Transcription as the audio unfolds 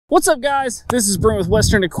What's up, guys? This is Brent with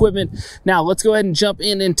Western Equipment. Now let's go ahead and jump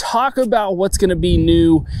in and talk about what's going to be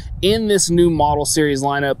new in this new model series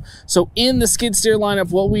lineup. So in the skid steer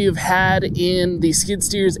lineup, what we have had in the skid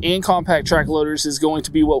steers and compact track loaders is going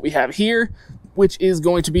to be what we have here, which is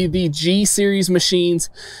going to be the G series machines.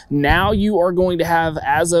 Now you are going to have,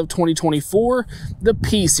 as of 2024, the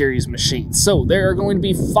P series machines. So there are going to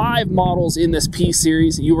be 5 models in this P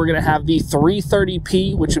series. You are going to have the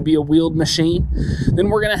 330P, which would be a wheeled machine. Then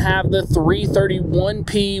we're going to have the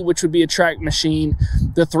 331P, which would be a track machine.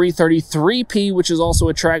 The 333P, which is also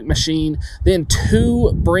a track machine. Then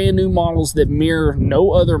 2 brand new models that mirror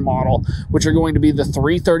no other model, which are going to be the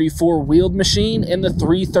 334 wheeled machine and the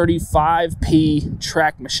 335P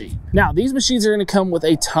track machine. Now these machines are going to come with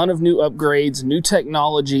a ton of new upgrades, new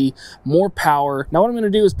technology, more power. Now what I'm going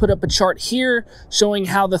to do is put up a chart here showing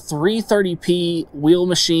how the 330P wheel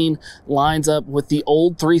machine lines up with the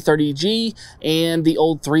old 330G and the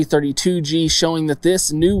old 332G, showing that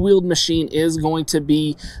this new wheeled machine is going to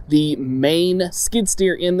be the main skid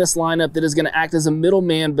steer in this lineup that is going to act as a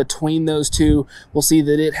middleman between those two. We'll see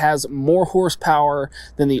that it has more horsepower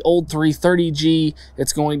than the old 330G.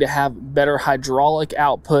 It's going to have better hydraulic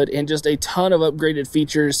output and just a ton of upgraded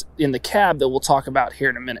features in the cab that we'll talk about here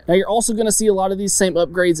in a minute. Now you're also going to see a lot of these same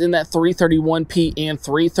upgrades in that 331P and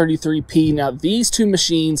 333P. Now these two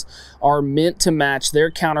machines are meant to match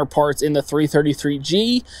their counterparts in the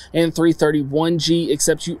 333G and 331G,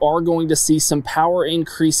 except you are going to see some power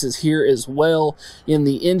increases here as well in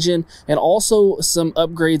the engine, and also some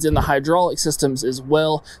upgrades in the hydraulic systems as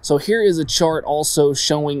well. So here is a chart also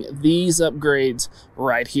showing these upgrades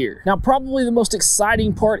right here. Now probably the most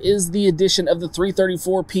exciting part is the addition of the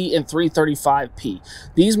 334P and 335P.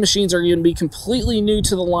 These machines are going to be completely new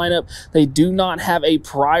to the lineup. They do not have a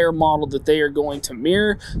prior model that they are going to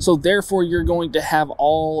mirror, so therefore you're going to have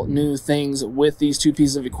all new things with these two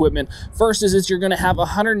pieces of equipment. First is that you're going to have a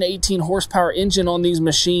 118 horsepower engine on these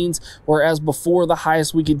machines, whereas before the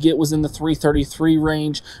highest we could get was in the 333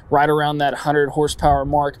 range, right around that 100 horsepower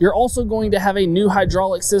mark. You're also going to have a new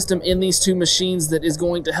hydraulic system in these two machines that is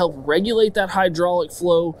going to help regulate that hydraulic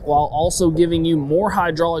flow while also giving you more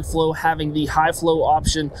hydraulic flow, having the high flow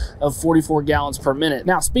option of 44 gallons per minute.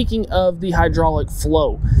 Now speaking of the hydraulic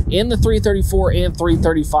flow, in the 334 and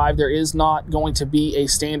 335 there is not going to be a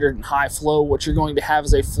standard and high flow. What you're going to have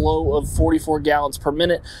is a flow of 44 gallons per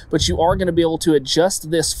minute, but you are going to be able to adjust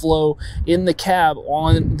this flow in the cab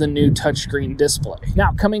on the new touchscreen display.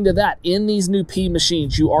 Now coming to that, in these new P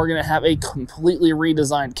machines you are going to have a completely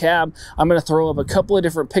redesigned cab. I'm going to throw up a couple of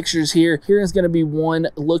different pictures here. Here is going to be one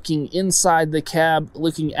looking inside the cab,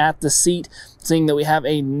 looking at the seat, seeing that we have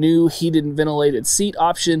a new heated and ventilated seat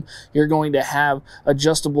option. You're going to have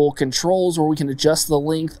adjustable controls where we can adjust the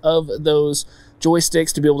length of those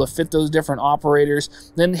joysticks to be able to fit those different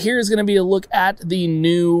operators. Then here's going to be a look at the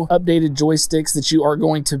new updated joysticks that you are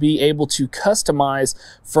going to be able to customize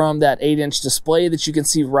from that 8-inch display that you can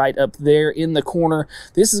see right up there in the corner.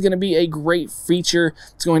 This is going to be a great feature.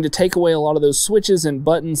 It's going to take away a lot of those switches and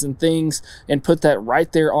buttons and things and put that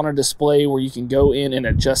right there on a display where you can go in and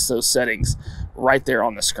adjust those settings right there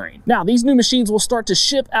on the screen. Now these new machines will start to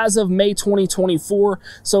ship as of May 2024,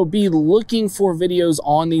 so be looking for videos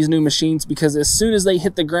on these new machines, because as soon as they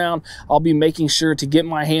hit the ground I'll be making sure to get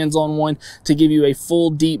my hands on one to give you a full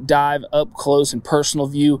deep dive, up close and personal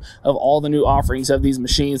view of all the new offerings of these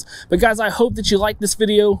machines. But guys, I hope that you liked this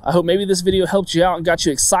video. I hope maybe this video helped you out and got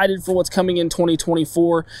you excited for what's coming in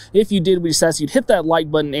 2024. If you did, we just ask you to hit that like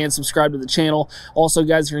button and subscribe to the channel. Also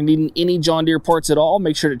guys, if you're needing any John Deere parts at all,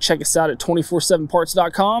 make sure to check us out at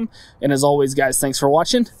 247parts.com. And as always guys, thanks for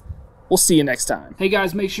watching. We'll see you next time. Hey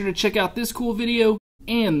guys, make sure to check out this cool video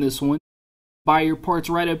and this one. Buy your parts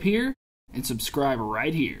right up here and subscribe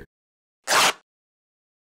right here.